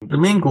the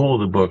main goal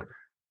of the book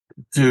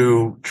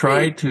to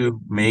try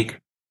to make,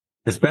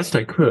 as best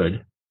I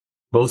could,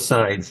 both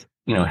sides,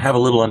 have a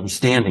little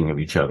understanding of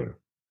each other.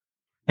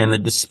 And the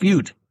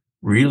dispute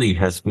really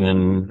has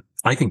been,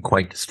 I think,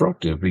 quite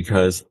destructive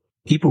because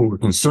people were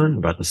concerned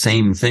about the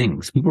same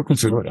things. People were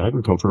concerned about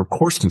agriculture, of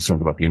course,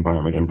 concerned about the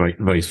environment, and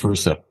vice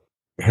versa.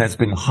 It has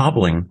been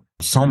hobbling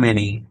so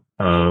many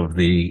of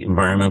the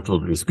environmental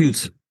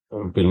disputes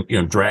have been,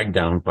 dragged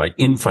down by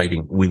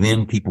infighting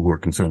within people who are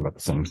concerned about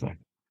the same thing.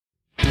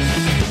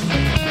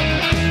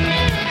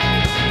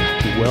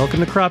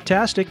 Welcome to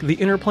Croptastic, the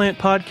Interplant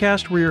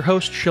podcast where your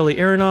host, Shelley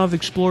Aronov,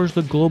 explores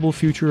the global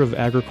future of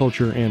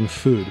agriculture and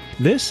food.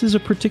 This is a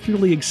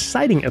particularly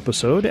exciting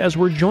episode as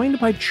we're joined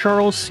by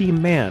Charles C.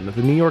 Mann,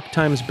 the New York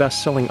Times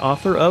best-selling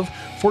author of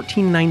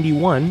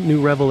 1491,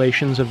 New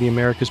Revelations of the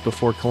Americas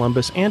Before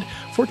Columbus, and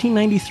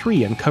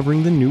 1493,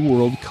 Uncovering the New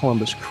World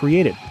Columbus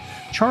Created.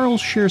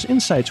 Charles shares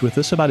insights with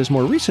us about his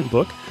more recent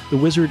book, The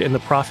Wizard and the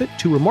Prophet,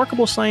 Two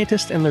Remarkable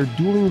Scientists and Their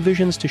Dueling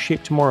Visions to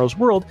Shape Tomorrow's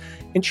World,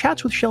 and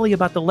chats with Shelley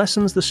about the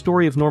lessons the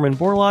story of Norman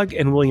Borlaug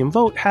and William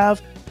Vogt have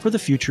for the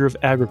future of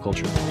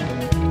agriculture.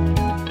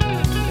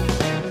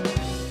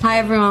 Hi,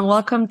 everyone.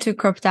 Welcome to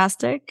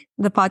Croptastic,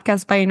 the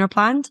podcast by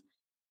Interplant.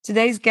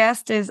 Today's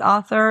guest is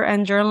author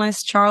and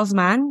journalist Charles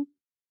Mann,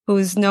 who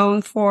is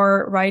known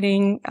for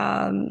writing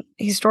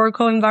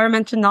historical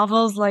environmental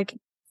novels like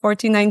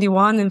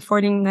 1491 and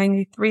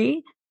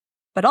 1493,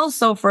 but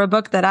also for a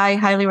book that I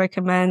highly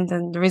recommend.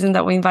 And the reason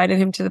that we invited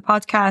him to the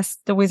podcast,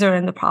 The Wizard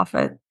and the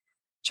Prophet.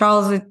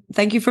 Charles,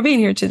 thank you for being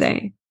here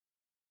today.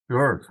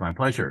 Sure. It's my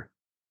pleasure.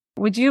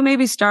 Would you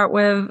maybe start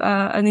with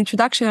an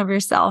introduction of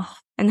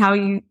yourself and how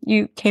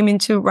you came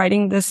into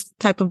writing this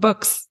type of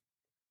books?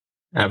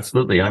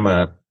 Absolutely. I'm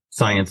a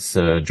science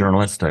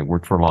journalist. I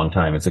worked for a long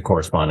time as a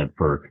correspondent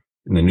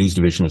in the news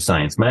division of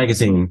Science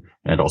Magazine,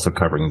 and also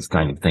covering this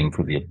kind of thing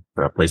for the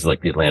places like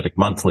the Atlantic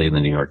Monthly and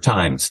the New York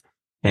Times.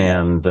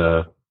 And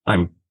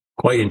I'm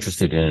quite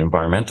interested in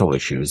environmental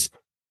issues,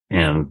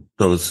 and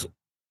those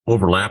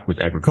overlap with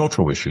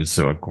agricultural issues.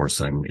 So, of course,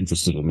 I'm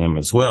interested in them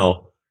as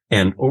well.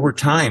 And over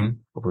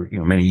time, over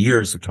many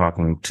years of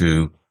talking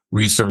to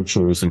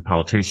researchers and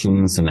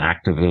politicians and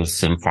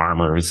activists and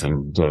farmers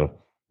and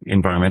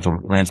environmental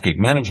landscape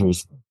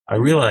managers, I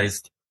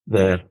realized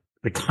that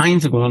the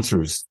kinds of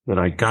answers that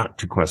I got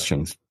to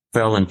questions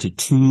fell into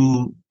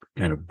two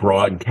kind of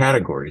broad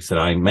categories that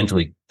I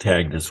mentally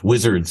tagged as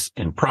wizards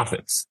and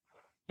prophets.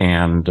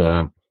 And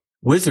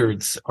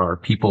wizards are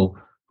people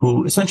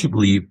who essentially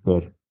believe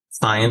that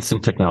science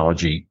and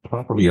technology,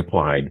 properly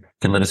applied,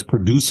 can let us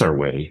produce our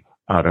way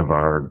out of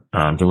our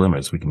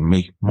dilemmas. We can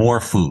make more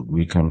food.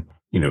 We can,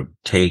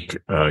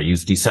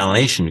 use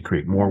desalination to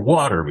create more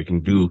water. We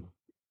can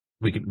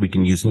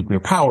use nuclear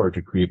power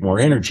to create more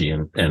energy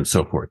and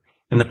so forth.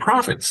 And the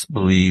prophets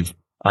believe,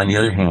 on the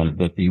other hand,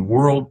 that the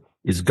world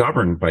is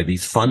governed by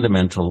these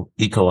fundamental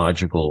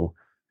ecological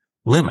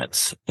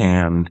limits,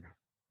 and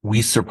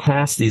we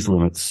surpass these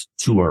limits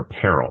to our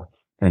peril.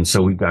 And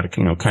so we've got to,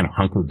 kind of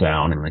hunker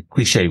down, and the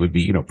cliche would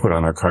be, put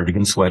on our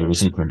cardigan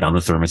sweaters and turn down the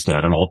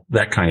thermostat and all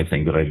that kind of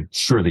thing that I'm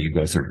sure that you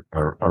guys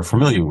are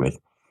familiar with.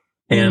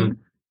 And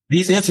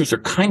these answers are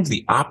kind of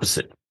the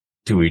opposite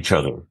to each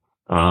other.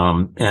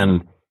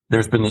 And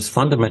there's been this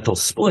fundamental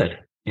split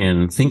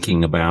in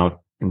thinking about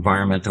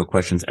environmental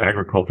questions,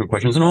 agricultural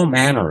questions, and all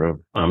manner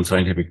of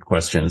scientific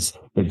questions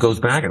that goes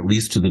back at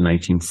least to the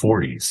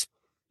 1940s.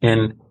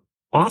 And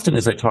often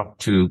as I talk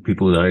to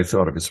people that I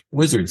thought of as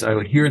wizards, I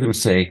would hear them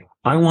say,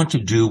 I want to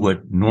do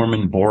what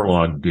Norman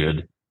Borlaug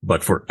did,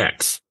 but for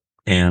X.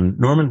 And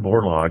Norman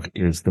Borlaug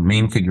is the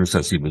main figure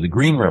associated with the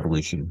Green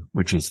Revolution,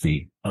 which is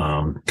the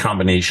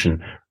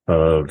combination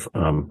of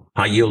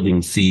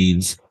high-yielding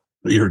seeds,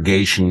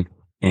 irrigation,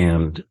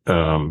 and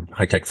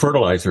high-tech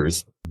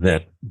fertilizers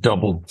that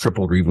doubled,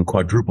 tripled, or even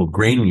quadrupled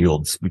grain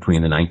yields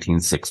between the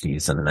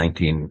 1960s and the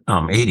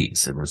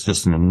 1980s. It was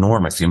just an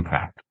enormous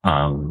impact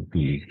on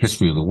the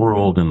history of the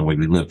world and the way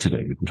we live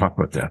today. We can talk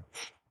about that.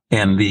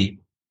 And the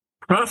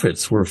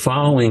prophets were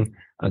following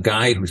a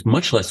guy who's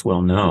much less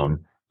well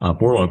known.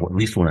 Borlaug at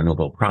least won a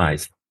Nobel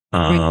Prize,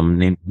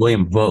 named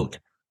William Vogt.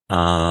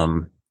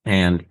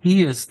 And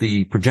he is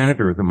the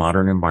progenitor of the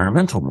modern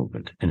environmental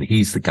movement. And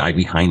he's the guy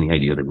behind the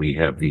idea that we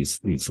have these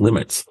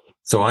limits.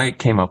 So I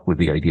came up with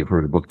the idea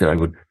for the book that I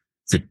would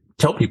to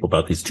tell people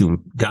about these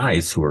two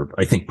guys who are,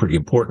 I think, pretty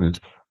important,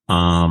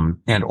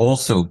 and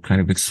also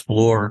kind of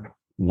explore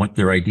what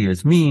their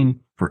ideas mean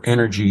for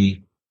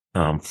energy,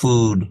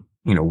 food,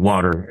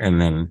 water,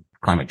 and then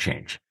climate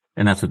change.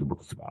 And that's what the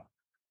book is about.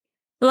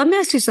 Let me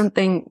ask you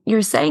something.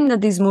 You're saying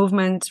that these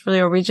movements really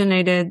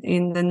originated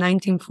in the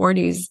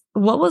 1940s.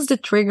 What was the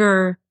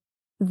trigger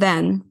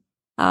then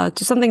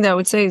to something that I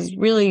would say is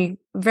really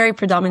very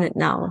predominant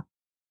now?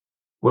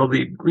 Well,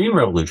 the Green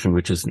Revolution,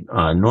 which is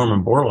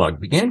Norman Borlaug,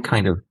 began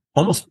kind of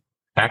almost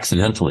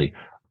accidentally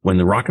when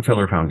the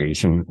Rockefeller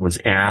Foundation was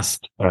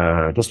asked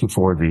just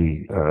before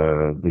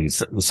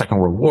the Second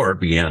World War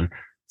began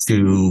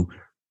to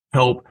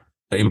help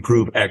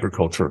improve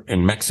agriculture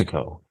in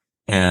Mexico.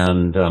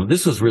 And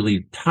this was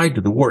really tied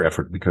to the war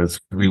effort because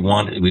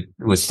it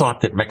was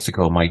thought that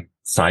Mexico might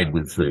side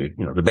with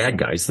the bad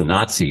guys, the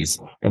Nazis,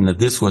 and that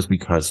this was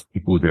because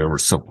people there were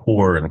so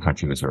poor and the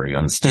country was very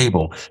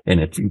unstable. And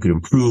if you could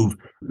improve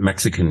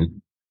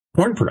Mexican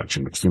corn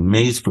production, Mexican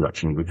maize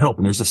production, it would help.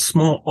 And there's a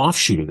small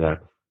offshoot of that,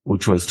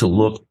 which was to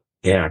look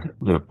at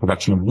the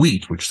production of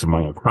wheat, which is a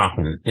minor crop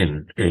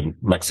in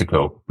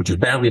Mexico, which is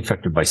badly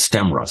affected by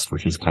stem rust,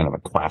 which is kind of a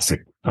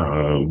classic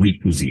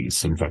wheat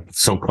disease. In fact,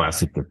 it's so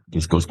classic that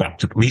this goes back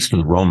to at least to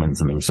the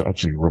Romans, and there was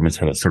actually Romans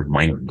had a sort of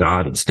minor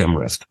god of stem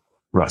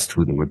rust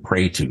who they would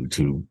pray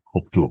to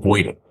hope to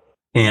avoid it.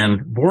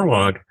 And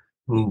Borlaug,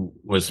 who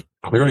was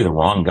clearly the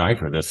wrong guy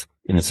for this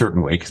in a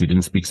certain way because he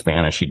didn't speak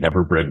Spanish, he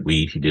never bred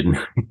wheat, he didn't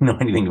know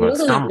anything about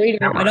stem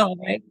rust at all,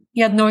 right?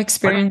 He had no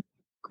experience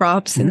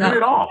crops in that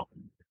at all.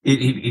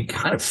 He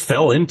kind of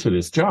fell into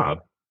this job,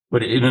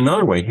 but in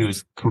another way, he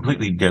was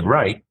completely dead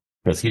right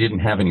because he didn't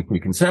have any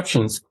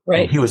preconceptions.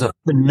 Right. And he was a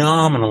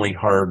phenomenally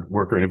hard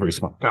worker and a very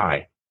smart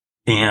guy.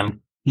 And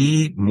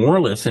he more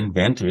or less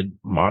invented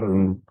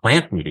modern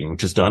plant breeding,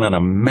 which is done on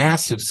a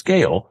massive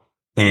scale.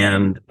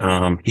 And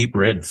he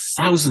bred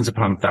thousands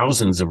upon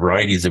thousands of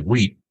varieties of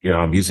wheat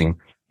using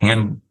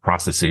hand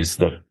processes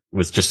that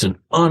was just an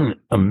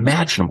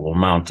unimaginable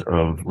amount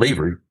of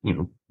labor,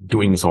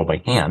 doing this all by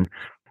hand.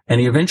 And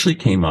he eventually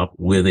came up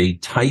with a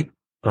type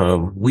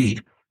of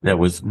wheat that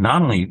was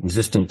not only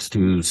resistant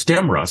to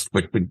stem rust,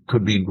 but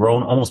could be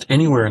grown almost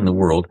anywhere in the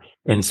world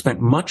and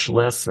spent much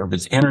less of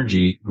its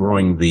energy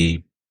growing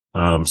the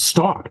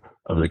stalk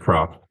of the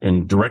crop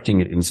and directing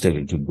it instead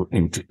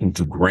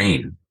into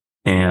grain.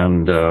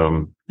 And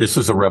this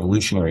was a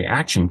revolutionary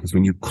action because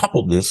when you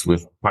coupled this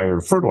with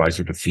higher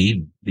fertilizer to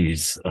feed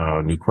these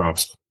new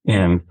crops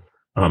and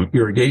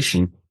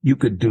irrigation, you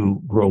could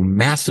grow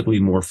massively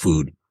more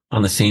food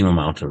on the same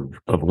amount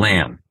of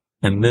land.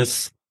 And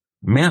this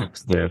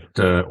meant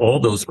that all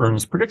those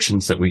earnest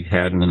predictions that we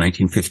had in the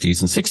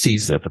 1950s and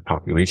 60s that the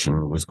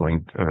population was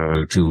going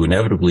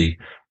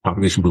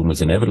population boom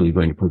was inevitably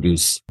going to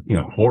produce,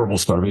 horrible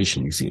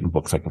starvation. You see it in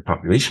books like The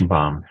Population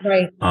Bomb.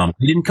 Right. It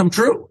didn't come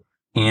true.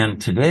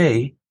 And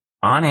today,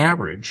 on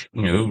average,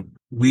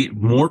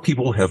 more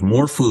people have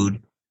more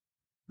food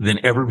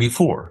than ever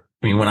before.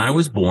 I mean, when I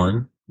was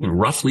born,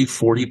 roughly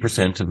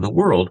 40% of the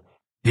world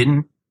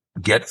didn't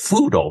get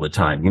food all the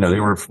time. They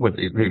were what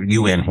the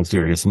UN has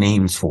various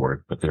names for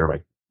it, but they're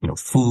like,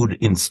 food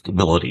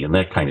instability and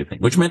that kind of thing,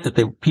 which meant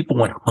that people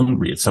went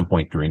hungry at some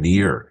point during the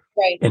year.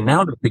 Right. And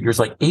now the figure's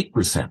like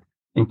 8%.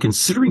 And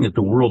considering that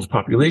the world's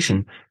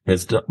population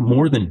has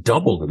more than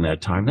doubled in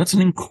that time, that's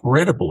an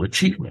incredible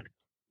achievement.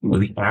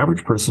 The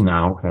average person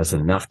now has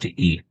enough to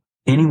eat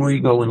anywhere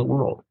you go in the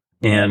world.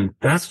 And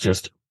that's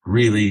just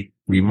really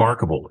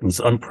remarkable. It's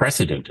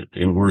unprecedented.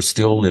 And we're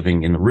still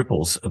living in the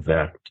ripples of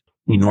that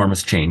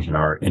enormous change in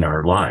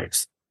our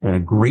lives. And a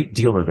great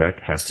deal of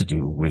that has to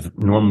do with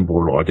Norman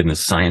Borlaug and the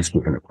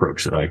science-driven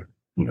approach that I,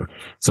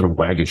 sort of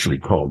waggishly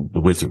called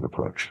the wizard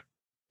approach.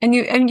 And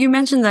you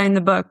mentioned that in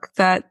the book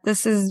that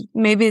this is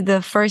maybe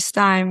the first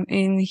time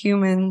in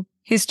human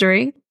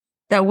history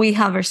that we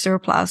have a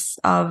surplus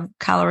of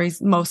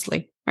calories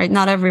mostly, right?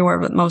 Not everywhere,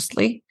 but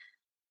mostly.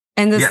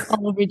 And this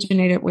all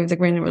originated with the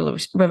Green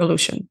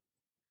Revolution.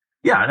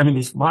 Yeah, I mean,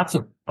 there's lots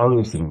of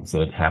other things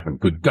that happen,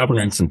 good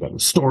governance and better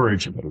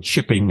storage and better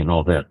shipping and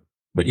all that.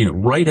 But,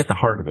 right at the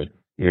heart of it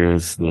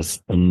is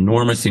this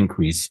enormous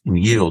increase in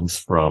yields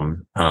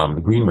from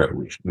the Green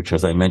Revolution, which,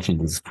 as I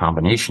mentioned, is a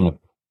combination of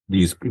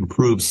these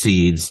improved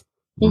seeds,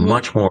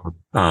 much more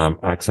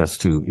access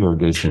to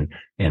irrigation,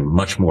 and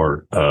much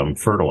more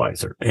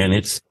fertilizer. And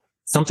it's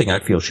something I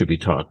feel should be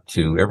taught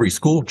to every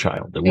school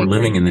child, that we're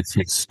living in this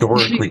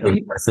historically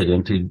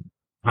unprecedented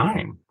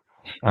time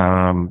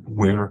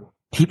where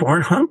people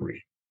aren't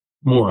hungry,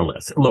 more or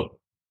less. Look,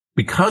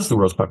 because the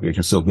world's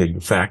population is so big,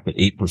 the fact that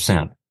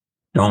 8%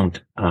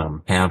 don't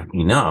have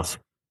enough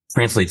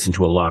translates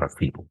into a lot of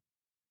people.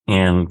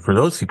 And for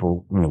those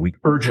people, we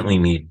urgently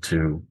need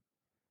to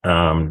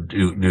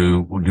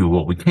do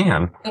what we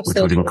can, which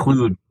would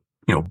include,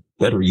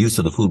 better use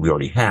of the food we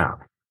already have.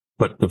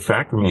 But the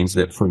fact remains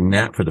that for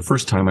the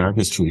first time in our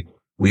history,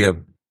 we have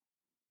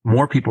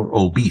more people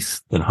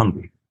obese than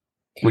hungry,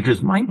 which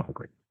is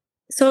mind-boggling.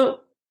 So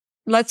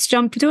let's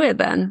jump to it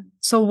then.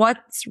 So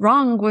what's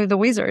wrong with the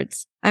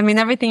wizards? I mean,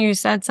 everything you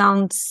said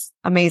sounds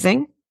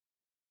amazing.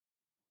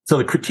 So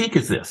the critique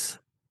is this.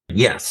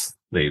 Yes,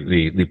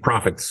 the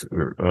prophets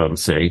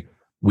say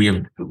we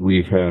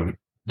have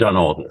done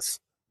all this,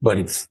 but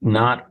it's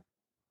not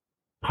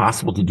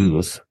possible to do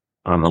this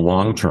on the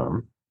long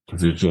term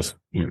because there's just,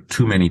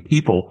 too many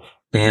people,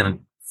 and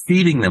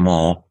feeding them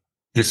all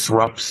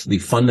disrupts the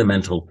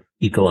fundamental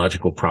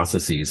ecological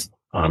processes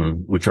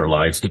on which our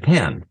lives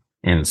depend.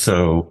 And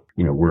so,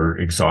 we're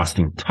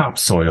exhausting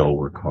topsoil.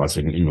 We're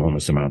causing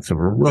enormous amounts of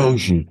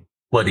erosion,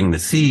 flooding the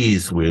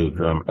seas with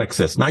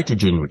excess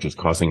nitrogen, which is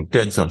causing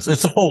dead zones.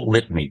 It's a whole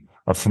litany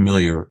of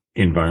familiar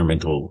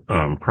environmental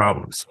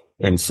problems.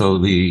 And so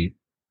the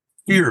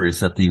fear is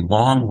that the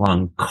long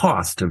run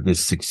cost of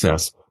this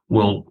success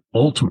will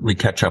ultimately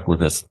catch up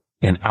with us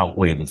and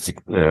outweigh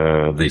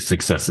the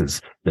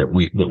successes that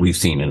we've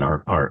seen in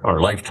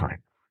our lifetime.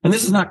 And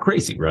this is not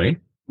crazy, right?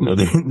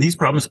 These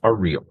problems are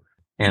real.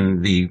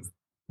 And the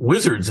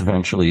wizards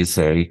eventually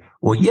say,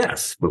 well,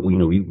 yes, but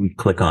we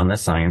click on the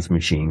science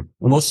machine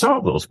and we'll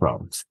solve those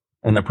problems.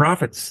 And the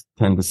prophets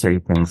tend to say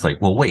things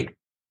like, well, wait,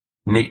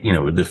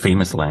 the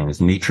famous line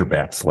is nature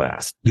bats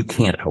last. You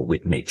can't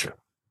outwit nature.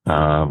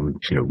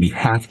 We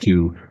have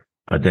to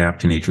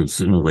adapt to nature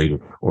sooner or later,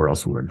 or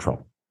else we're in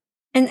trouble.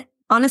 And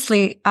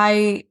honestly,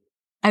 I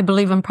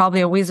believe I'm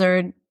probably a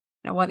wizard.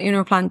 What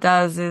Interplant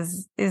does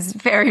is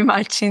very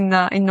much in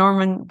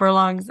Norman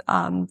Borlaug's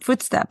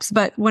footsteps.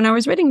 But when I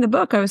was reading the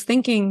book, I was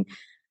thinking,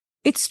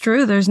 it's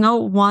true. There's no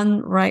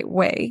one right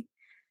way.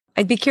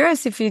 I'd be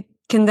curious if you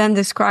can then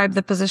describe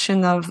the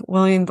position of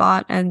William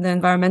Vaught and the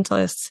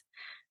environmentalists.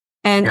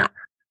 And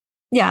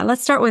yeah,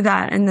 let's start with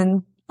that, and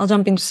then I'll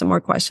jump into some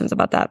more questions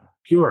about that.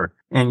 Sure.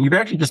 And you've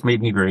actually just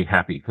made me very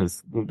happy,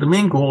 because the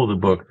main goal of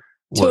the book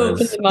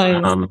was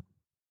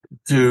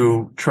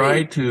to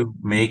try to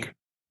make,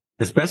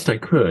 as best I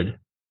could,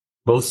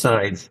 both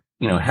sides,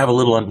 have a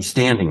little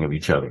understanding of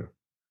each other.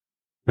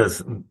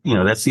 Because,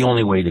 that's the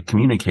only way to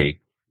communicate.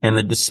 And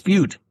the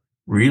dispute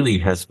really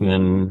has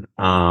been,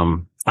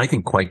 I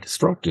think, quite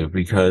destructive,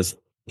 because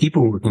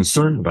people were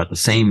concerned about the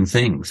same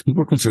things.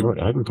 People were concerned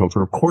about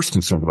agriculture, of course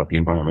concerned about the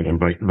environment, and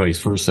vice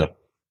versa.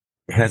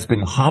 Has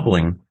been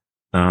hobbling.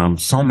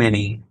 So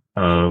many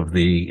of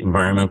the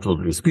environmental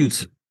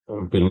disputes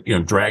have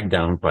been, dragged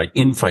down by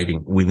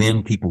infighting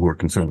within people who are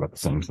concerned about the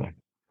same thing.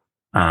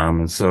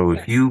 So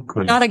if you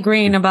could not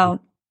agreeing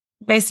about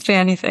basically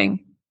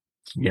anything.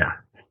 Yeah.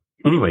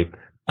 Anyway,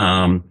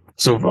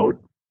 so Vaught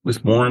was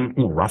born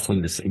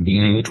roughly the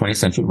beginning of the 20th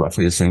century,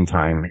 roughly the same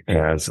time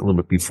as, a little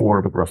bit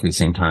before, but roughly the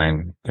same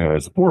time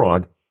as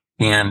Borlaug.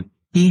 And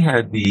he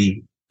had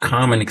the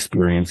common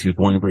experience. He was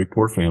born in a very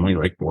poor family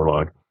like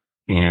Borlaug,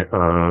 and,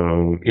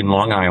 in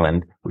Long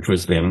Island, which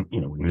was then,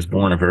 when he was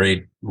born, a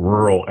very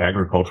rural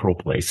agricultural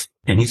place.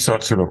 And he saw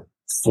it sort of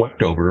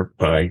swept over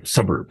by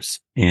suburbs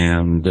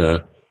and,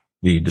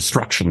 the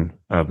destruction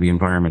of the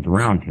environment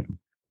around him.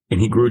 And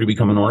he grew to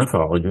become an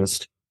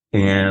ornithologist,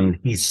 and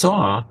he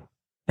saw,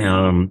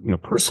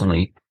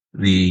 personally,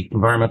 the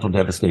environmental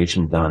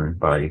devastation done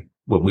by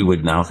what we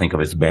would now think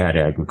of as bad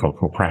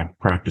agricultural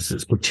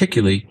practices,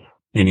 particularly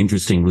and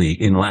interestingly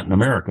in Latin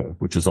America,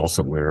 which is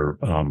also where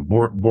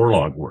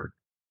Borlaug worked.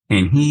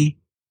 And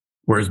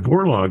whereas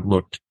Borlaug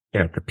looked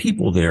at the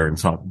people there and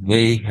thought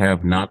they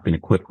have not been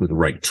equipped with the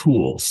right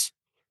tools,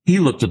 he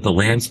looked at the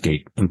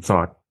landscape and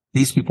thought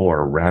these people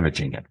are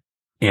ravaging it,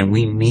 and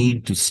we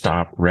need to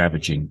stop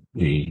ravaging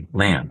the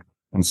land.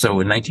 And so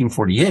in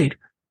 1948,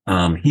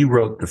 he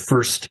wrote the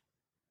first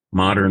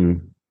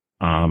modern,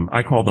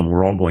 I call them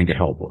 "We're All Going to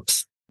Hell"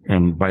 books.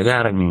 And by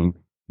that, I mean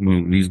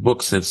these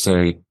books that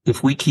say,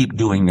 if we keep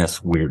doing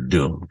this, we're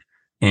doomed.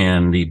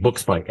 And the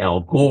books by Al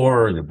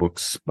Gore, the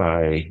books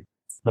by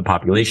The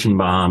Population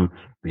Bomb,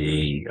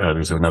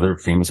 there's another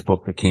famous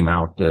book that came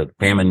out,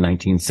 Famine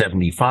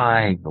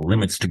 1975, The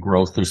Limits to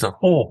Growth. There's a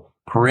whole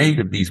parade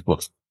of these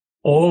books.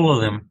 All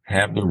of them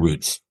have their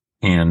roots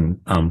in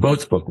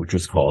Vaught's book, which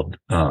was called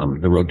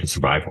The Road to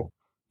Survival,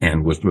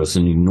 and which was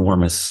an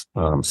enormous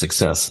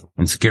success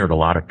and scared a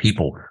lot of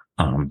people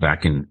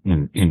back in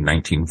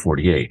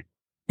 1948.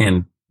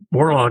 And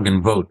Borlaug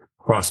and Vaught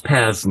crossed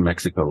paths in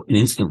Mexico and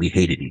instantly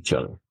hated each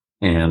other.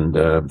 And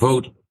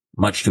Vaught,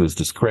 much to his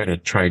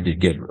discredit, tried to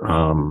get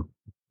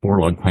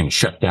Borlaug kind of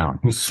shut down.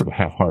 He was sort of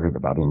half-hearted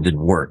about it and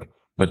didn't work.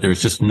 But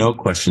there's just no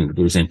question that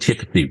there's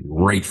antipathy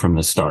right from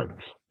the start,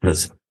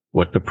 because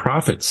what the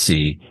prophets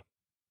see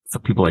for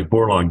people like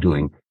Borlaug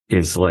doing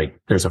is like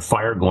there's a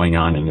fire going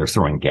on and they're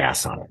throwing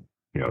gas on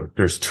it.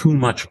 There's too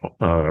much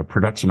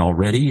production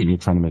already and you're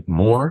trying to make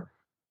more.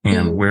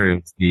 And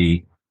whereas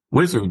the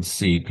wizards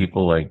see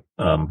people like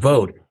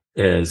Vaught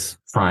as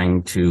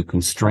trying to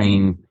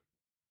constrain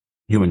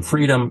human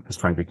freedom, as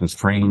trying to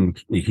constrain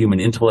the human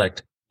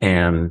intellect,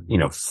 and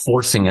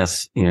forcing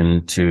us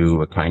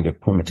into a kind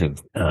of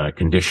primitive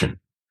condition.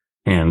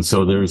 And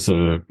so there's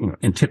a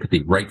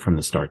antipathy right from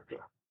the start there.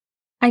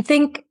 I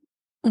think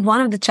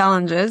one of the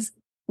challenges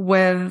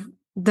with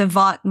the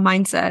Vaught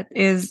mindset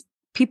is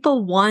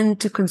people want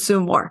to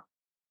consume more.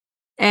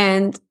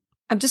 And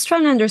I'm just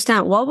trying to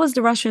understand, what was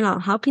the rationale?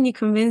 How can you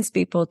convince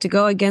people to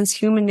go against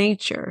human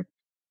nature?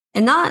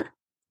 And not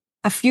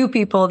a few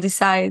people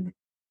decide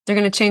they're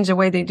going to change the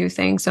way they do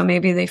things. So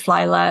maybe they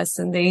fly less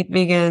and they eat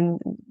vegan,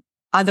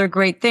 other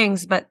great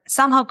things, but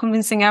somehow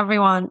convincing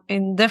everyone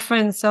in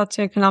different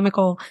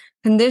socioeconomical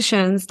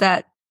conditions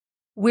that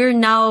we're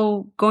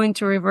now going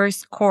to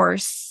reverse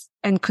course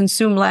and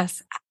consume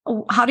less.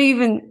 How do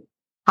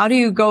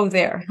you go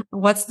there?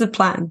 What's the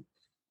plan?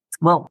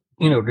 Well,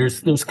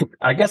 there's,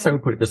 I guess I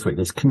would put it this way.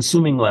 There's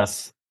consuming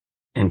less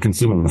and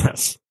consuming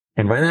less.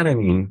 And by that, I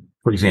mean,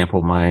 for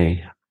example,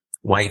 my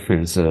wife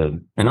is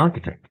an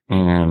architect,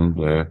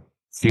 and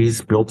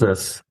she's built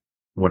us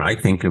what I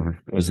think of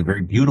as a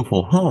very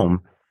beautiful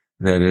home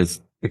that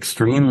is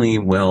extremely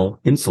well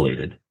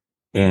insulated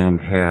and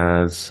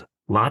has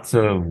lots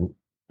of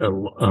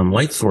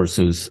light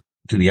sources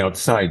to the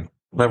outside,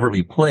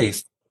 cleverly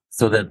placed,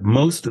 so that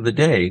most of the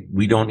day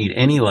we don't need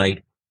any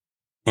light,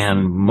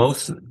 and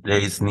most of the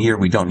days in the year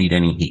we don't need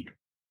any heat.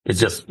 It's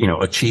just,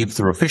 achieved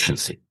through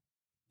efficiency.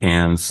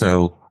 And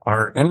so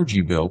our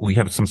energy bill, we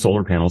have some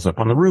solar panels up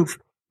on the roof,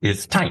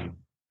 is tiny.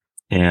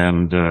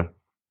 And,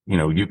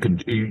 you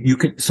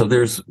could, so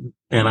there's,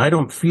 and I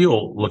don't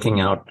feel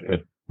looking out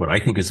at what I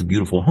think is a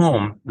beautiful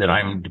home that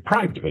I'm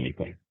deprived of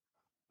anything.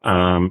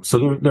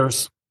 So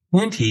there's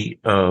plenty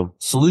of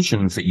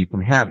solutions that you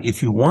can have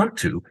if you want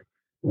to,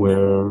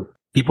 where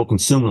people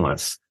consume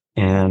less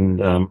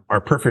and,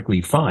 are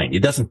perfectly fine.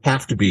 It doesn't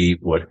have to be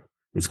what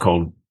is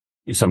called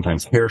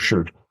sometimes hair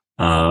shirt,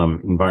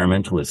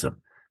 environmentalism.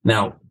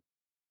 Now,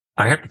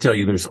 I have to tell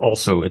you, there's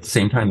also, at the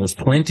same time, there's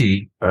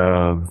plenty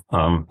of,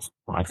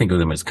 I think of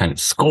them as kind of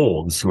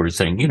scolds who are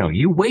saying,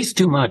 you waste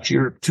too much,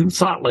 you're too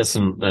thoughtless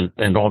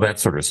and all that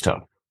sort of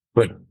stuff.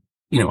 But,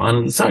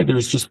 on the side,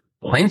 there's just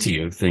plenty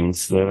of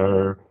things that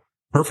are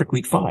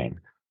perfectly fine.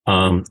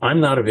 I'm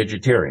not a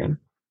vegetarian,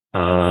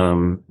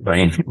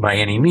 by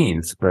any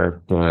means,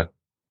 but,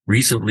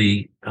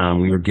 recently,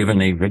 we were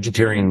given a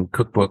vegetarian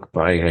cookbook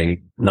by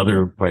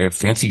a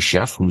fancy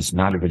chef who's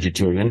not a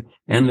vegetarian,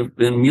 and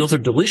the meals are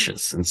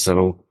delicious. And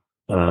so,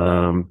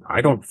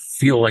 I don't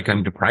feel like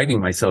I'm depriving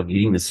myself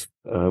eating this,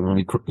 when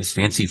we cook this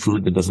fancy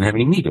food that doesn't have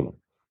any meat in it.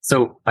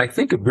 So I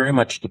think it very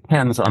much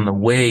depends on the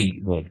way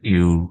that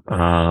you,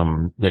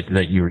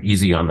 that you're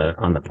easy on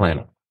the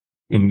planet.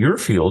 In your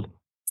field,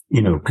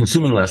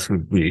 consuming less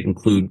would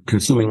include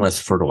consuming less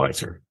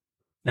fertilizer.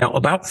 Now,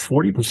 about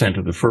 40%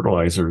 of the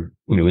fertilizer,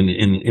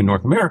 in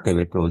North America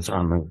that goes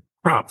on the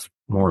crops,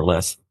 more or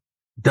less,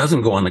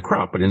 doesn't go on the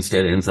crop, but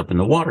instead ends up in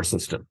the water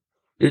system.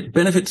 It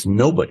benefits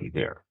nobody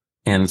there.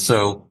 And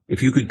so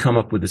if you could come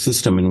up with a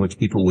system in which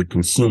people would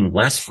consume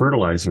less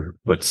fertilizer,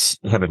 but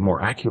have it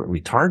more accurately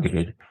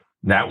targeted,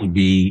 that would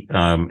be,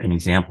 an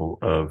example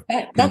of,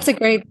 that's a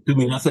great,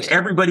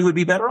 everybody would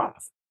be better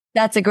off.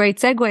 That's a great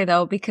segue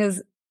though,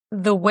 because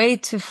the way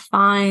to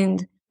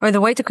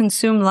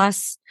consume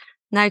less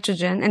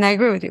nitrogen, and I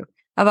agree with you,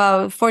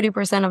 about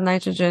 40% of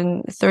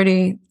nitrogen,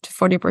 30 to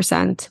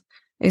 40%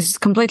 is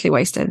completely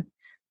wasted.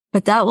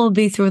 But that will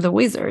be through the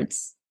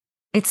wizards.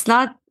 It's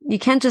not, you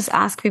can't just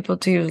ask people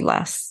to use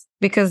less,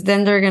 because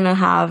then they're going to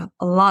have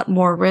a lot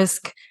more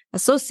risk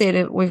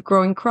associated with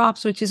growing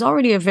crops, which is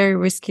already a very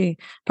risky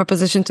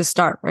proposition to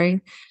start,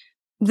 right?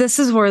 This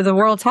is where the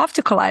worlds have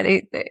to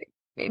collide.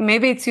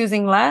 Maybe it's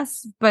using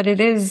less, but it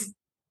is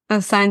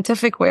a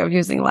scientific way of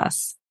using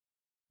less.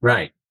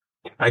 Right.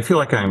 I feel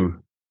like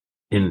I'm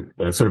in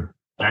sort of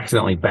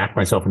accidentally backed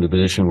myself into a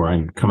position where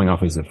I'm coming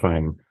off as if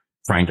I'm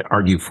trying to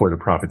argue for the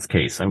prophet's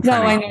case. I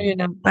know you're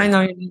not. I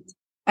know you're not.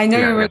 I know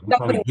you're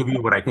trying to give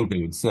you what I think they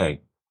would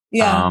say.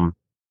 Yeah.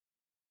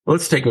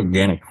 Let's take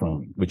organic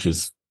farming, which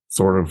is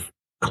sort of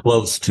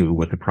close to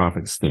what the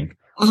prophets think.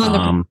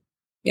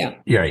 Yeah.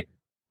 Right.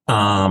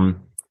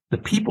 The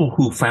people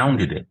who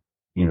founded it,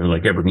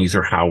 like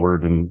Ebenezer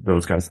Howard and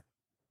those guys,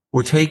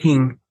 were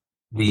taking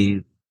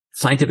the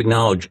scientific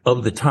knowledge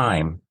of the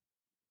time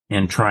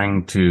and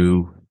trying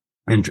to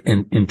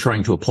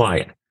apply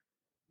it.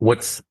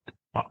 What's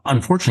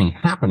unfortunately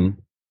happened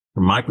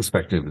from my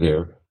perspective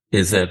there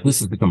is that this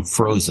has become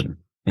frozen,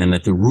 and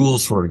that the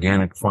rules for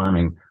organic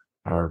farming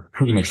are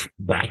pretty much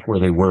back where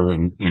they were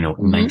in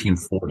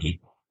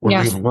 1940,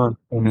 where we've learned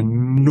an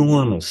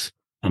enormous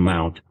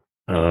amount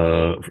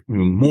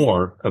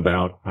more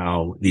about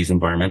how these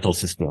environmental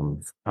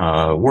systems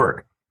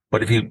work.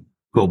 But if you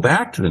go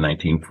back to the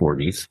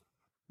 1940s,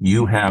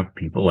 you have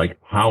people like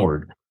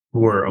Howard,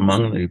 who are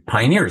among the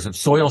pioneers of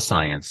soil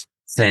science,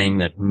 saying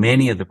that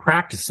many of the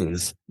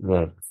practices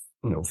that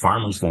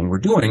farmers then were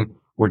doing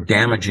were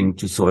damaging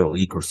to soil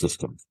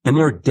ecosystems, and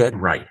they're dead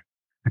right.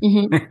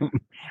 Mm-hmm.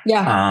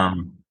 Yeah.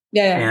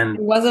 And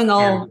it wasn't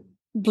all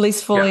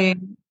blissfully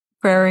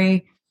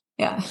prairie.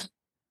 Yeah.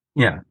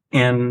 Yeah.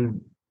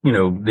 And,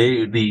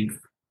 the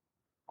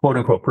quote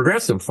unquote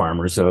progressive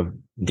farmers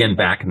again,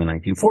 back in the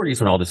 1940s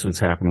when all this was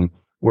happening,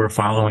 were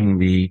following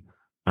the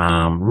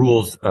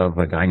rules of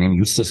a guy named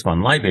Justus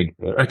von Liebig.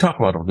 I talk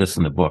about all this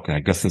in the book, and I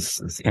guess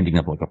this is ending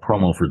up like a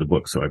promo for the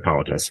book, so I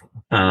apologize.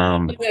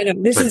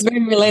 This is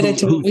very related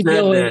to what we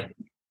deal with.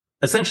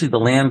 Essentially, the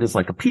land is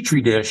like a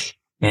petri dish,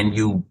 and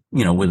you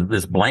with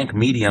this blank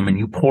medium, and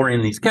you pour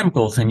in these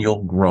chemicals, and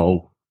you'll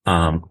grow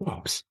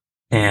crops.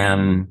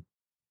 And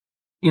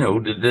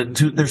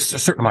there's a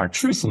certain amount of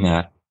truth in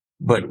that.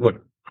 But what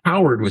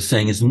Howard was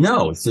saying is,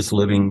 no, it's this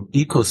living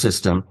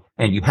ecosystem,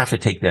 and you have to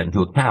take that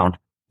into account.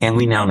 And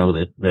we now know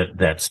that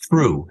that's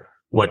true.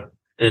 What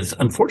is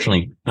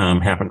unfortunately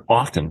happened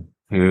often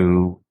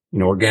to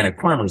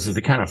organic farmers is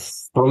they're kind of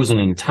frozen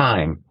in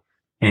time.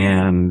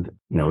 And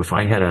if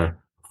I had a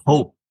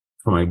hope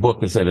for my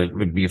book, is that it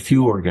would be a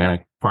few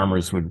organic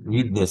farmers would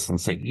read this and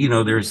say,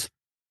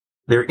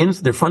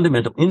 their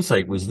fundamental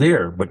insight was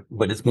there, but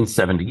it's been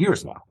 70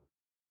 years now.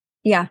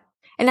 Yeah,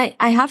 and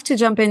I have to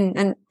jump in.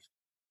 And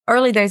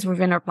early days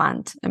within our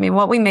plant, I mean,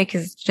 what we make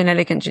is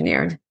genetic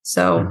engineered,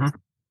 so. Mm-hmm.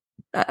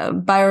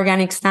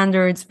 bioorganic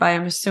standards by,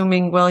 I'm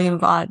assuming, William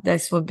Vaught,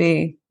 this would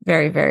be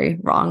very, very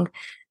wrong.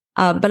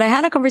 But I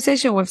had a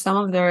conversation with some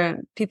of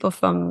the people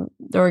from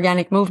the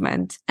organic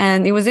movement,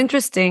 and it was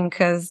interesting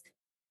because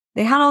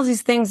they had all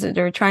these things that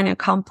they were trying to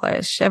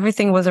accomplish.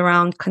 Everything was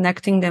around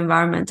connecting the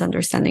environment,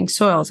 understanding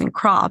soils and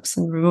crops,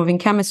 and removing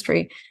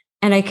chemistry.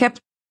 And I kept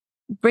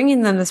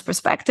bringing them this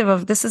perspective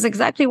of this is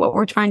exactly what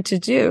we're trying to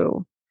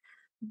do.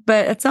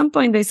 But at some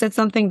point they said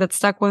something that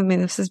stuck with me.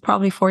 This is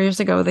probably 4 years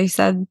ago. They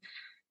said,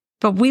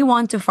 but we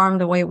want to farm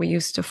the way we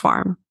used to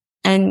farm.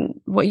 And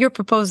what you're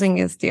proposing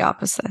is the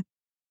opposite.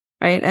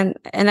 Right.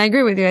 And I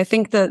agree with you. I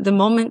think the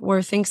moment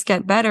where things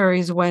get better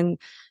is when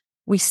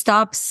we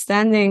stop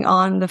standing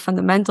on the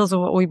fundamentals of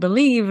what we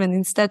believe and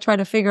instead try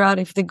to figure out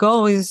if the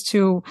goal is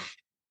to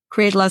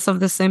create less of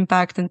this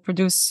impact and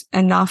produce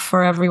enough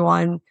for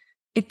everyone.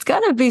 It's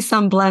going to be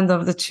some blend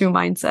of the two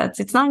mindsets.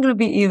 It's not going to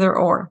be either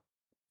or.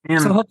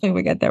 And so hopefully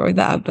we get there with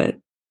that. But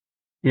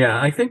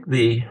yeah, I think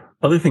the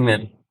other thing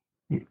that,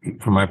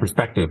 from my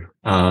perspective,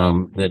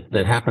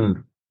 that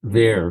happened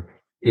there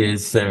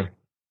is that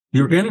the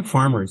organic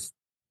farmers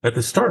at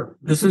the start,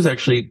 this was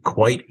actually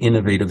quite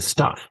innovative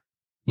stuff.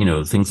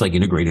 Things like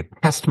integrated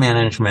pest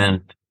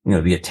management,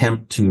 the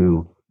attempt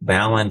to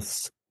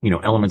balance,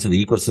 elements of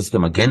the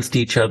ecosystem against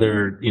each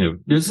other.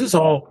 This is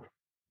all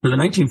for the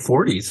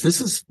 1940s.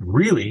 This is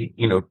really,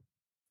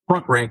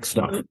 front rank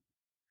stuff.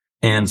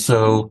 And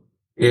so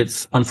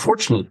it's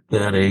unfortunate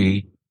that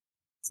a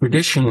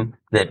tradition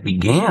that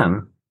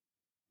began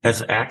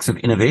as acts of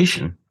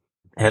innovation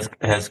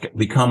has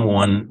become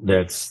one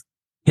that's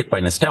hit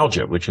by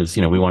nostalgia, which is,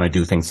 we want to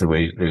do things the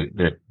way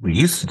that we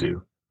used to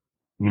do.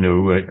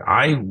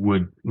 I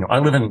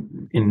live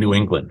in New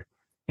England,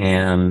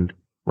 and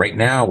right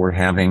now we're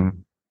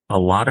having a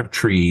lot of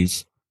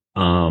trees,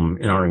 in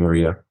our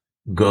area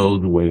go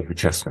the way of the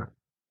chestnut.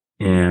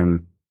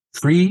 And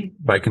tree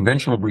by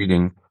conventional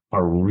breeding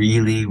are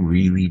really,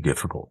 really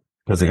difficult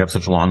because they have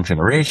such long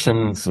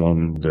generations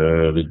and,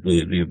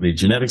 the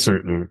genetics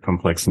are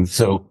complex. And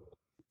so,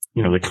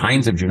 the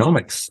kinds of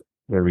genomics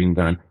that are being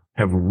done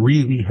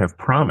have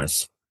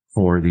promise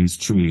for these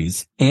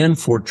trees and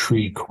for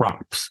tree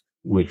crops,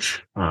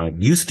 which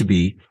used to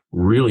be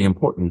really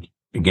important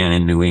again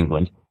in New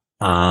England,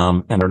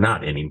 and are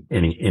not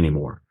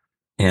anymore.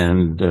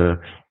 And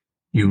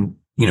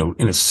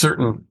in a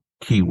certain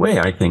key way,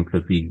 I think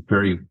that the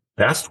very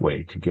best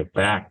way to get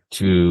back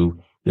to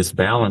this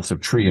balance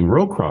of tree and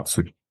row crops,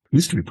 which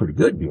used to be pretty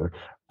good here,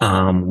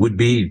 would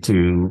be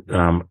to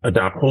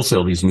adopt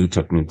wholesale these new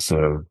techniques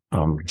of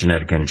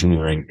genetic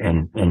engineering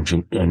and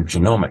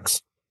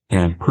genomics.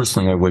 And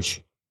personally, I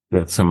wish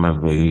that some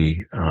of the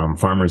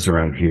farmers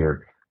around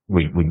here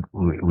would agree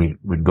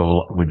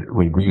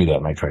with that.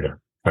 And I try to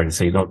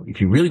say,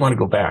 if you really want to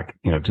go back,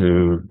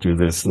 to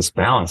this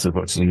balance of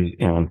what's needed,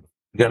 you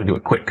got to do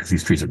it quick because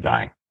these trees are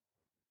dying.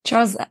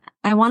 Charles,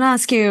 I want to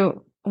ask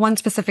you one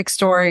specific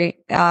story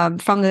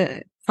from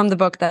the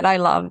book that I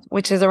loved,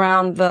 which is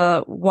around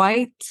the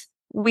white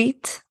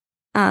wheat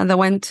that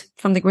went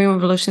from the Green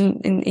Revolution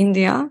in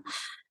India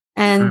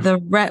and the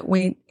red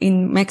wheat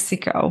in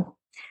Mexico.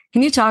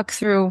 Can you talk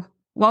through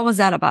what was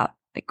that about?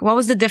 Like, what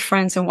was the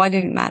difference and why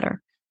did it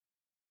matter?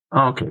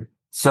 Okay.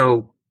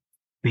 So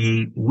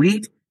the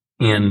wheat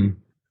in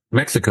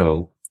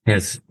Mexico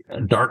has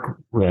dark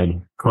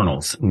red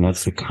kernels, and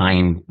that's the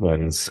kind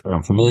that is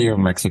familiar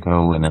in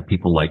Mexico and that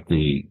people like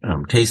the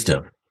taste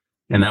of.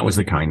 And that was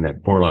the kind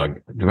that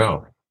Borlaug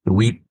developed. The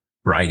wheat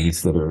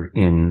varieties that are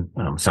in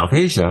South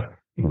Asia,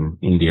 in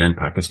India and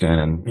Pakistan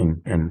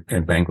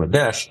and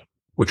Bangladesh,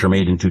 which are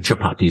made into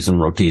chapatis and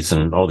rotis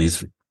and all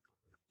these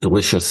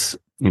delicious,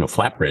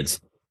 flatbreads,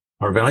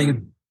 are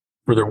valued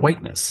for their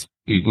whiteness.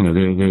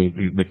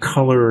 The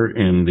color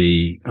and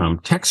the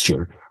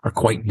texture are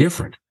quite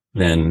different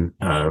than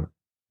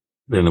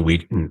the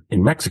wheat in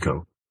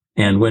Mexico.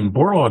 And when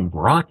Borlaug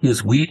brought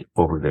his wheat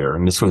over there,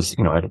 and this was,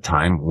 at a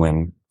time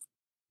when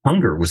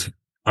hunger was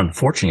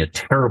unfortunately a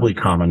terribly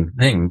common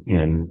thing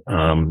in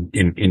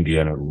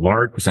India, and a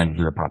large percentage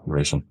of the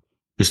population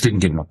just didn't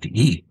get enough to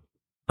eat.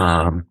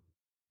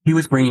 He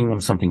was bringing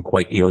them something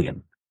quite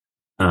alien,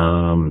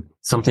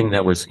 something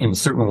that was in a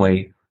certain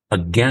way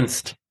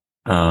against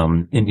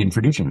Indian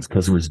traditions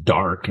because it was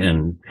dark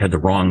and had the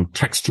wrong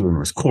texture and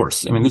was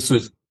coarse. I mean,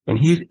 and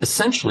he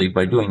essentially,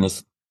 by doing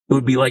this, it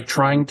would be like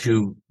trying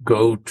to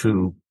go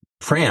to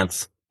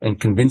France and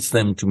convince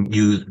them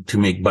to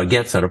make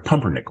baguettes out of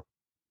pumpernickel.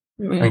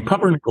 Mm-hmm. I mean,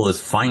 pumpernickel is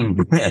fine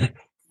bread.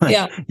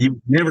 Yeah. You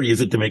never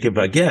use it to make a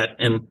baguette.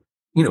 And,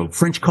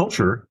 French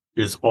culture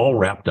is all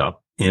wrapped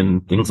up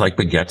in things like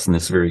baguettes and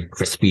this very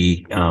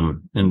crispy, bread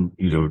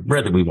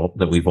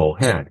that we've all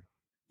had.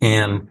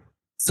 And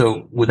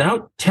so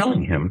without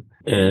telling him,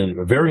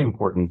 a very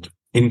important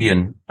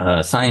Indian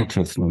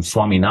scientist named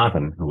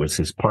Swaminathan, who was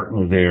his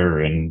partner there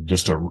and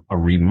just a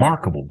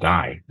remarkable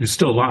guy who's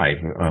still alive,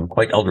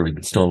 quite elderly,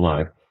 but still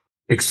alive,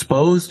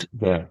 exposed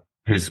that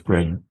his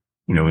bread,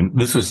 and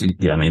this was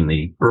again in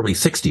the early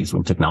 60s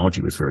when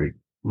technology was very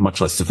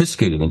much less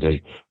sophisticated than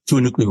today, to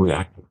a nuclear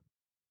reactor.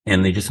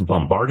 And they just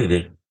bombarded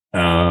it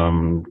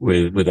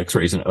with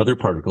X-rays and other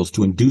particles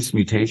to induce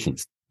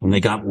mutations. And they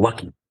got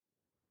lucky,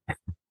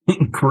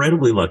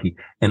 incredibly lucky.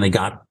 And they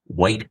got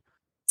white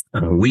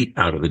wheat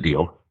out of the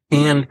deal.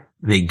 And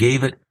they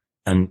gave it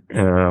an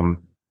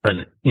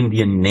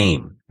Indian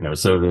name,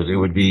 so that it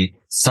would be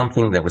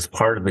something that was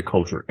part of the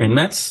culture. And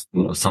that's,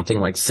 something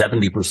like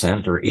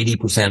 70% or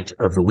 80%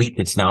 of the wheat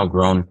that's now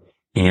grown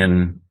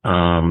in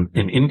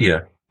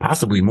India,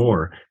 possibly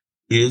more,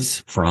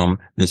 is from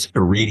this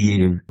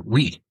irradiated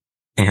wheat.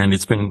 And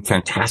it's been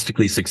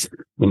fantastically successful,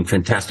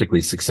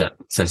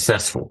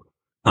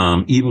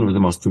 even with the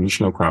most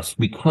traditional crops,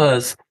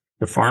 because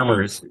the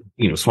farmers,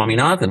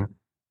 Swaminathan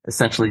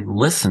essentially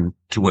listened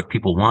to what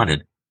people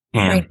wanted,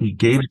 and he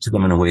gave it to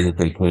them in a way that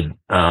they could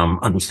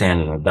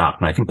understand and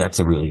adopt. And I think that's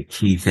a really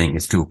key thing,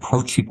 is to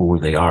approach people where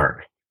they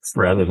are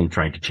rather than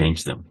trying to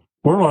change them.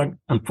 Borlaug,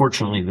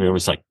 unfortunately, there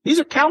was like, these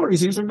are calories.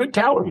 These are good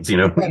calories. These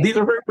are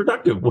very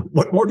productive.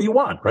 What more do you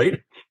want? Right.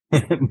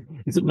 And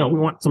he said, no, we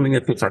want something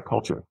that fits our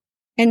culture.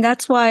 And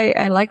that's why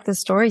I like the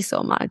story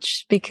so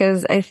much,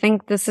 because I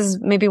think this is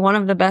maybe one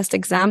of the best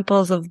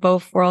examples of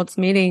both worlds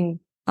meeting,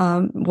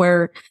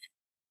 where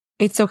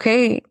it's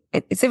okay.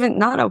 It's even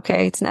not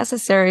okay. It's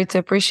necessary to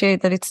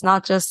appreciate that it's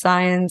not just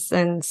science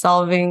and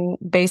solving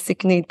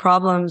basic need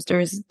problems. There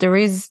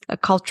is a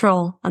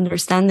cultural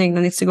understanding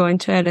that needs to go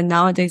into it. And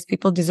nowadays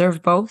people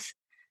deserve both.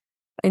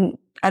 And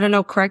I don't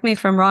know, correct me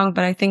if I'm wrong,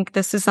 but I think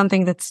this is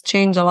something that's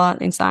changed a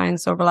lot in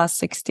science over the last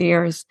 60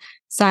 years.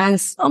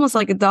 Science, almost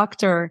like a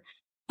doctor,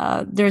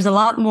 there's a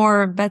lot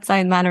more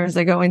bedside manners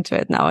that go into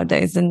it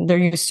nowadays than there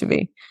used to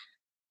be.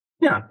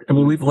 Yeah. I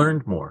mean, we've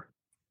learned more.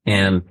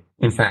 And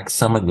in fact,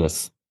 some of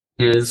this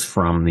is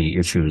from the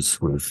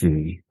issues with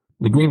the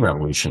Green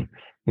Revolution.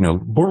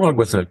 Borlaug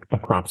was a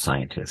crop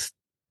scientist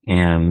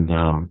and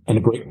a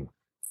great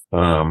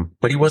one.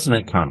 But he wasn't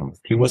an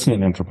economist. He wasn't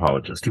an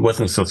anthropologist. He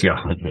wasn't a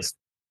sociologist.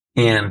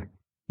 And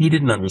he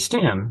didn't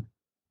understand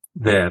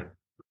that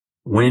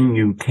when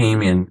you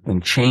came in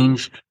and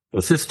changed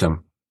the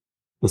system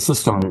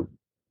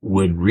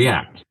would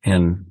react.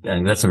 And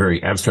that's a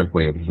very abstract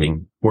way of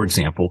thinking. For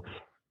example,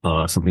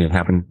 something that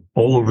happened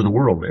all over the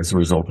world as a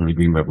result of the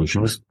Green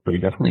Revolution was very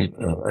definitely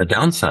a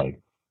downside,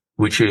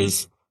 which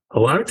is a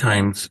lot of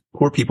times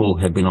poor people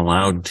had been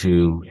allowed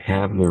to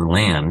have their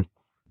land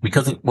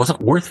because it wasn't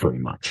worth very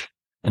much.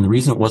 And the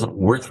reason it wasn't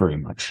worth very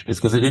much is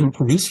because it didn't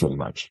produce very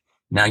much.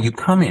 Now you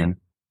come in,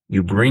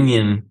 you bring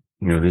in,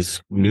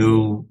 this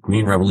new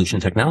Green Revolution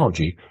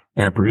technology,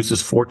 and it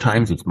produces 4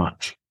 times as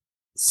much.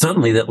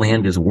 Suddenly that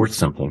land is worth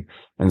something,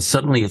 and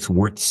suddenly it's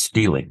worth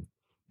stealing.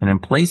 And in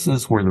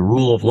places where the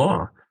rule of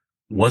law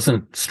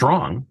wasn't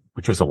strong,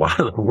 which was a lot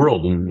of the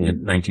world in the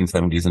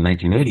 1970s and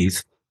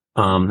 1980s,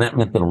 that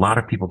meant that a lot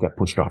of people got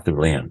pushed off their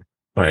land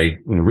by,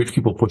 rich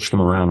people pushed them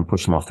around and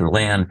pushed them off their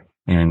land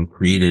and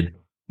created,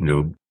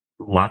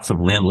 lots of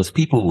landless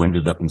people who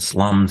ended up in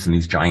slums in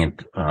these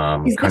giant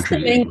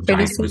countries in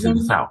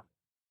the South.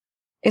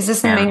 Is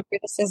this the main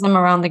criticism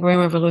around the Green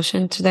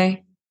Revolution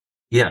today?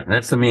 Yeah,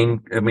 that's the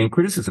main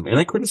criticism. And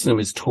that criticism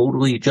is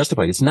totally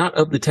justified. It's not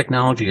of the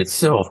technology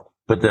itself,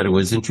 but that it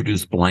was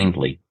introduced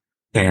blindly.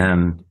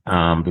 And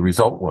the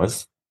result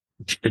was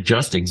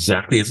just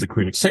exactly as the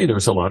critics say. There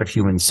was a lot of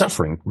human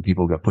suffering when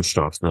people got pushed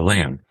off their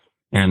land.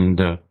 And,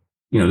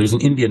 there's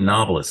an Indian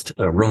novelist,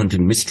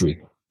 Rohinton Mistry,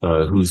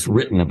 who's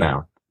written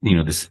about,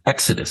 this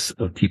exodus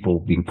of people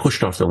being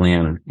pushed off the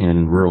land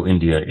in rural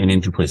India and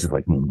into places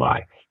like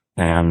Mumbai.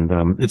 And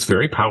it's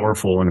very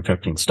powerful and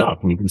affecting stuff.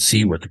 And you can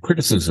see what the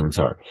criticisms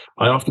are.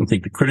 I often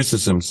think the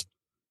criticisms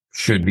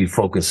should be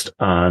focused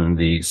on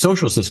the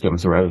social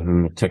systems rather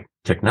than the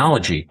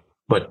technology.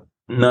 But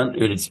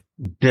it's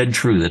dead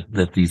true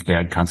that these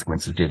bad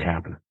consequences did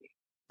happen.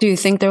 Do you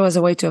think there was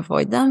a way to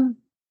avoid them?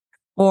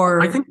 Or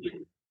I think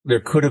there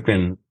could have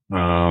been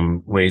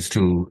ways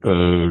to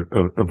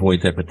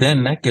avoid that. But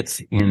then that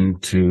gets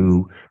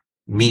into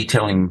me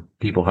telling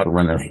people how to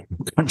run their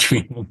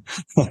country.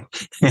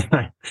 And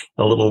I'm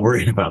a little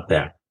worried about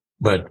that.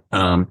 But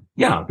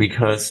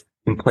because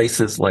in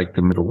places like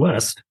the Middle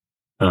West,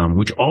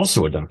 which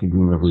also adopted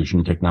Green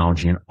Revolution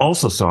technology and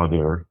also saw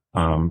their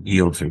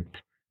yields,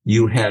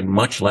 you had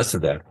much less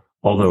of that.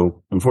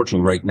 Although,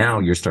 unfortunately, right now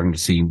you're starting to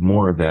see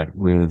more of that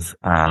with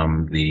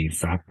the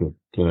fact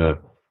that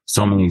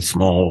so many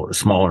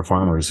smaller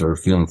farmers are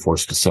feeling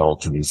forced to sell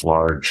to these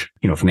large,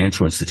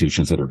 financial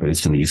institutions that are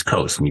based in the East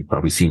Coast. And you've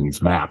probably seen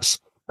these maps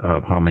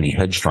of how many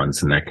hedge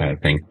funds and that kind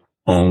of thing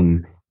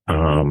own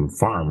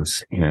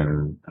farms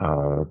in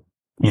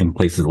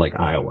places like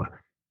Iowa.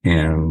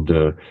 And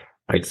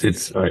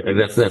that's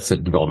a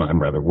development I'm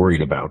rather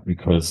worried about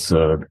because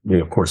they,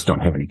 of course,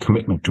 don't have any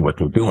commitment to what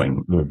they're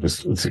doing.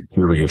 It's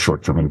purely a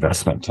short-term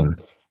investment, and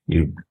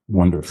you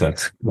wonder if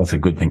that's a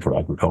good thing for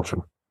agriculture.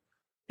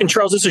 And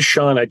Charles, this is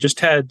Sean. I just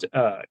had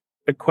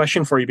a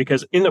question for you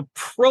because in the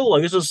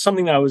prologue, this was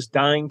something that I was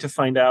dying to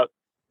find out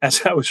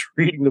as I was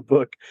reading the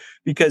book,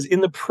 because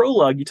in the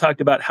prologue, you talked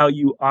about how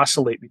you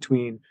oscillate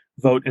between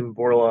Vogt and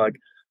Borlaug,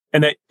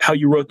 and that how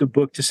you wrote the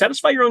book to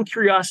satisfy your own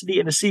curiosity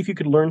and to see if you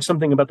could learn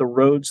something about the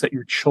roads that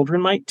your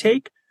children might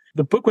take.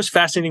 The book was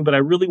fascinating, but I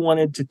really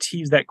wanted to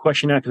tease that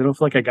question out because I don't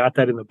feel like I got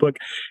that in the book.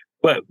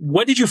 But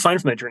what did you find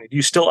from that journey? Do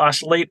you still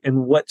oscillate?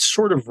 And what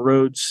sort of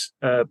roads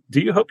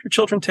do you hope your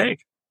children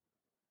take?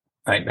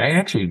 I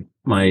actually,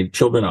 my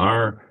children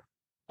are,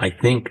 I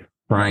think,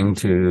 trying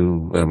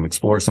to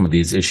explore some of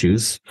these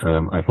issues.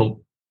 I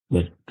hope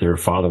that their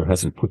father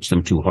hasn't pushed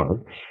them too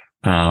hard.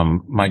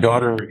 My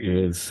daughter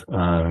is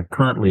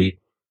currently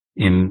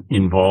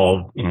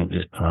involved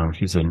in,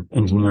 she's an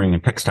engineering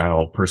and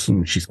textile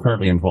person. She's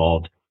currently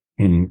involved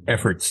in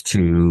efforts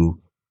to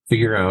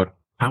figure out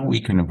how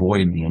we can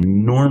avoid the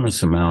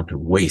enormous amount of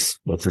waste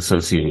that's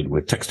associated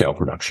with textile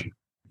production.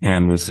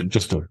 And there's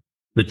just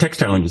the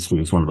textile industry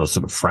is one of those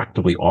sort of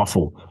fractally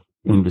awful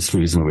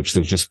industries in which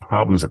there's just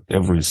problems of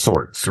every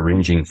sort, so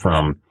ranging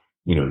from,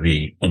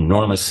 the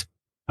enormous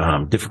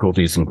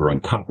difficulties in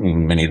growing cotton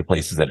in many of the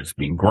places that it's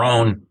being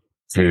grown,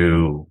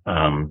 to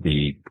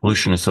the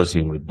pollution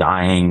associated with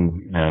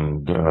dyeing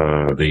and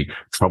the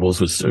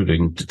troubles with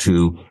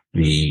to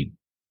the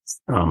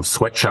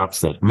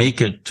sweatshops that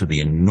make it, to the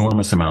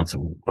enormous amounts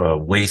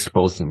of waste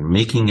both in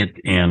making it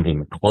and in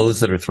the clothes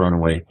that are thrown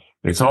away.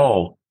 It's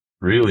all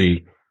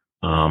really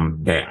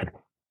bad.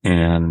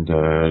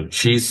 And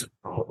she's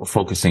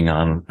focusing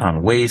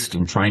on waste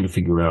and trying to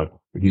figure out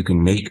if you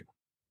can make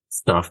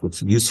stuff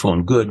that's useful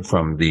and good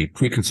from the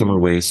pre-consumer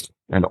waste.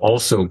 And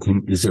also,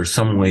 is there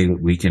some way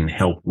that we can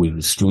help with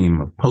the stream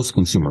of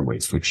post-consumer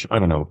waste, which, I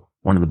don't know,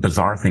 one of the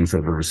bizarre things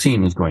I've ever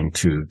seen is going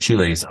to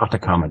Chile's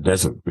Atacama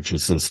Desert, which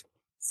is as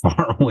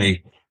far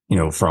away,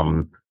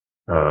 from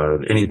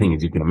anything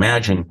as you can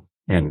imagine.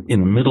 And in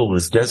the middle of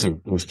this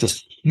desert, there's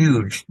just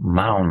huge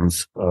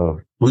mounds of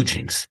blue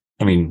jeans.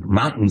 I mean,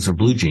 mountains of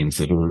blue jeans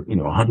that are,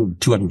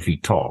 100, 200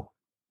 feet tall.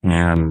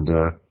 And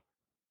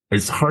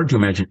it's hard to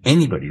imagine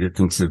anybody that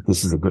thinks that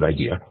this is a good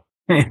idea.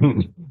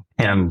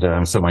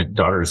 And so my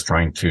daughter is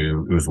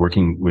was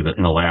working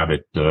in a lab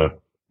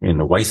in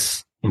the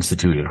Weiss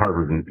Institute at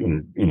Harvard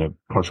in a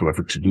partial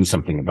effort to do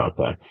something about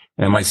that.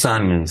 And my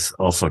son is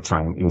also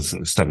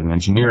studying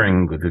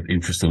engineering with an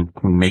interest in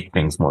make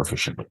things more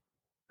efficiently.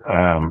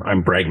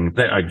 I'm bragging.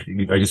 I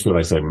just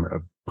realized I'm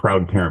a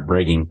proud parent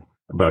bragging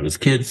about his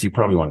kids. You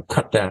probably want to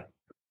cut that.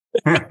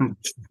 not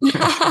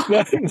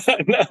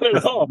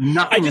at all.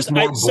 Nothing is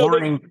more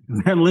boring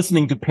than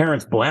listening to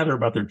parents blather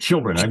about their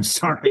children. I'm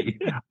sorry.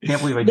 I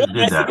can't believe I just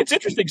did that. I think it's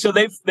interesting. So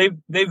they've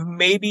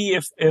maybe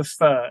I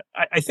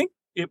think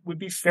it would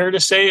be fair to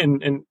say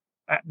and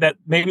that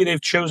maybe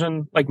they've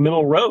chosen like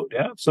middle road.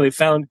 Yeah. So they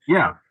found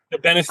the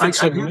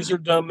benefits of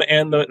wizarddom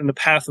and the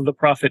path of the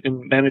prophet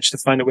and managed to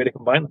find a way to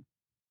combine them.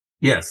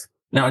 Yes.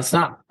 Now it's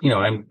not,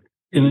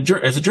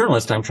 as a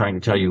journalist, I'm trying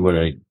to tell you what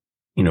I,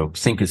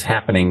 think is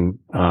happening,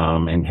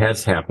 and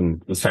has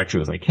happened as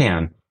factual as I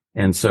can.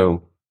 And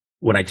so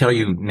when I tell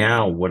you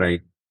now what I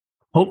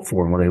hope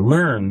for and what I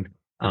learned,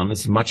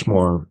 this is much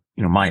more,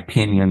 my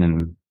opinion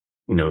and,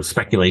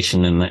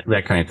 speculation and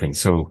that kind of thing.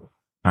 So,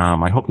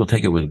 I hope you'll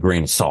take it with a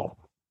grain of salt.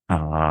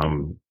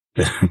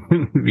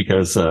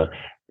 Because, I'm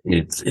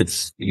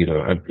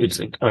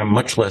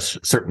much less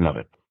certain of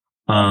it.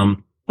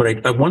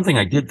 But one thing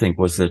I did think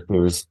was that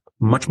there's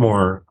much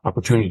more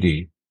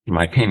opportunity, in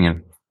my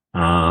opinion,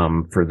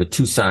 for the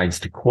two sides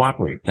to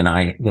cooperate than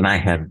I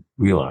had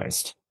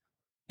realized.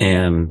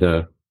 And,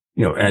 a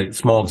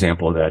small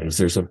example of that is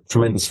there's a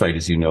tremendous fight,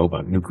 as you know,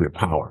 about nuclear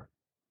power.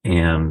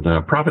 And,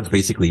 prophets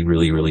basically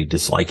really, really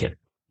dislike it.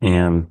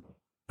 And,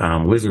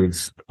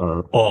 wizards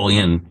are all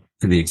in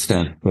to the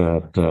extent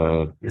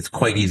that, it's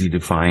quite easy to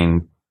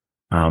find,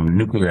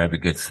 nuclear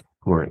advocates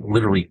who are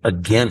literally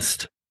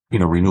against,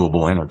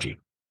 renewable energy.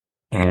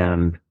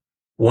 And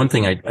one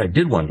thing I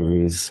did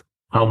wonder is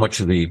how much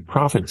of the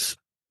prophets'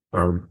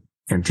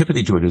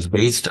 antipathy to it is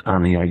based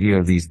on the idea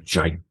of these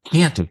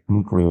gigantic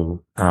nuclear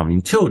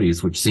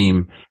utilities, which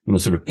seem,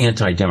 sort of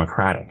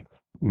anti-democratic.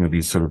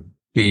 These sort of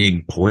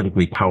big,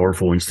 politically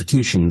powerful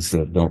institutions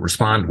that don't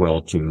respond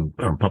well to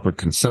public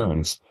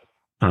concerns.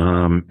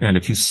 And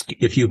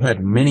if you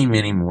had many,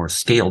 many more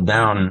scaled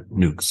down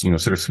nukes,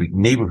 sort of sweet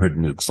neighborhood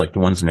nukes like the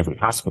ones in every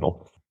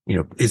hospital,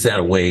 is that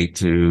a way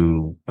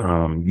to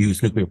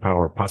use nuclear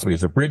power possibly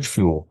as a bridge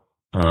fuel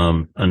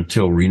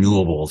until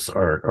renewables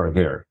are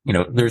there?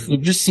 There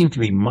just seemed to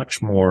be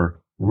much more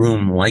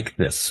room like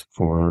this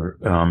for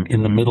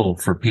in the middle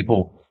for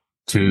people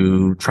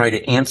to try to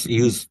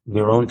use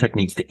their own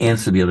techniques to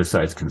answer the other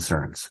side's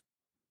concerns.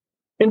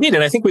 Indeed,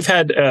 and I think we've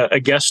had a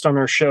guest on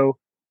our show,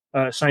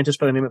 a scientist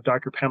by the name of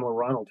Dr. Pamela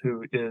Ronald,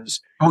 who is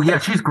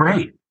she's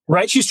great.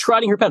 Right. She's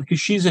trotting her path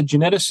because she's a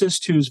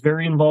geneticist who's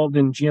very involved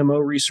in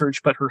GMO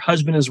research, but her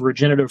husband is a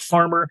regenerative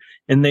farmer,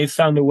 and they've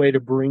found a way to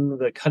bring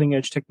the cutting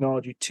edge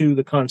technology to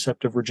the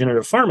concept of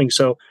regenerative farming.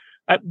 So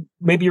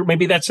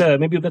maybe that's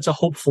a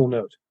hopeful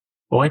note.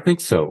 Well, I think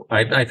so.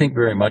 I think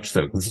very much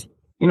so. Because,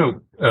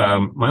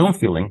 my own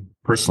feeling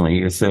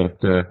personally is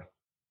that,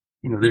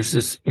 there's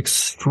this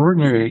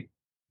extraordinary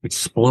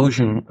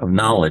explosion of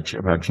knowledge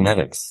about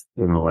genetics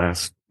in the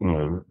last,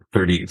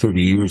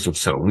 30 years or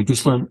so. We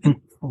just learned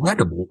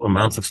incredible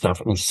amounts of stuff,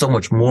 and there's so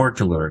much more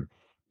to learn.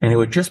 And it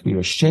would just be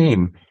a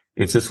shame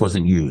if this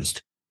wasn't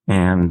used.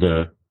 And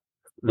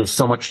there's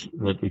so much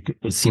that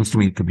it seems to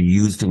me could be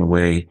used in a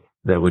way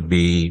that would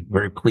be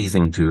very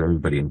pleasing to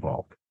everybody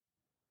involved.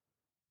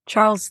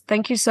 Charles,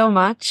 thank you so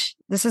much.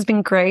 This has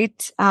been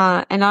great.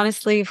 And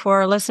honestly,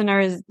 for our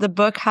listeners, the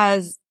book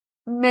has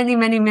many,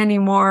 many, many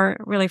more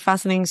really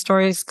fascinating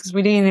stories because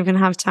we didn't even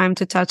have time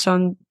to touch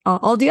on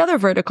all the other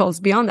verticals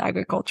beyond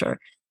agriculture.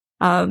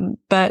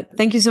 But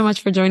thank you so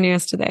much for joining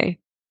us today.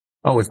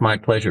 Oh, it's my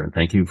pleasure. And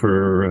thank you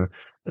for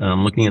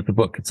looking at the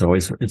book. It's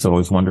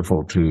always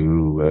wonderful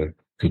to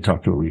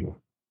talk to a reader.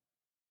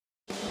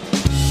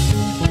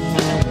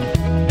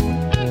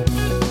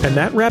 And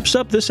that wraps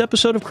up this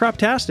episode of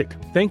Croptastic.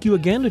 Thank you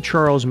again to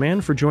Charles Mann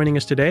for joining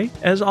us today.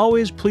 As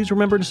always, please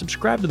remember to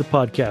subscribe to the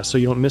podcast so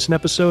you don't miss an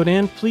episode,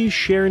 and please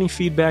share any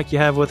feedback you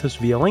have with us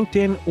via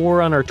LinkedIn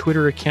or on our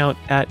Twitter account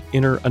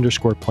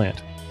 @inner_plant.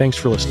 Thanks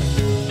for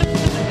listening.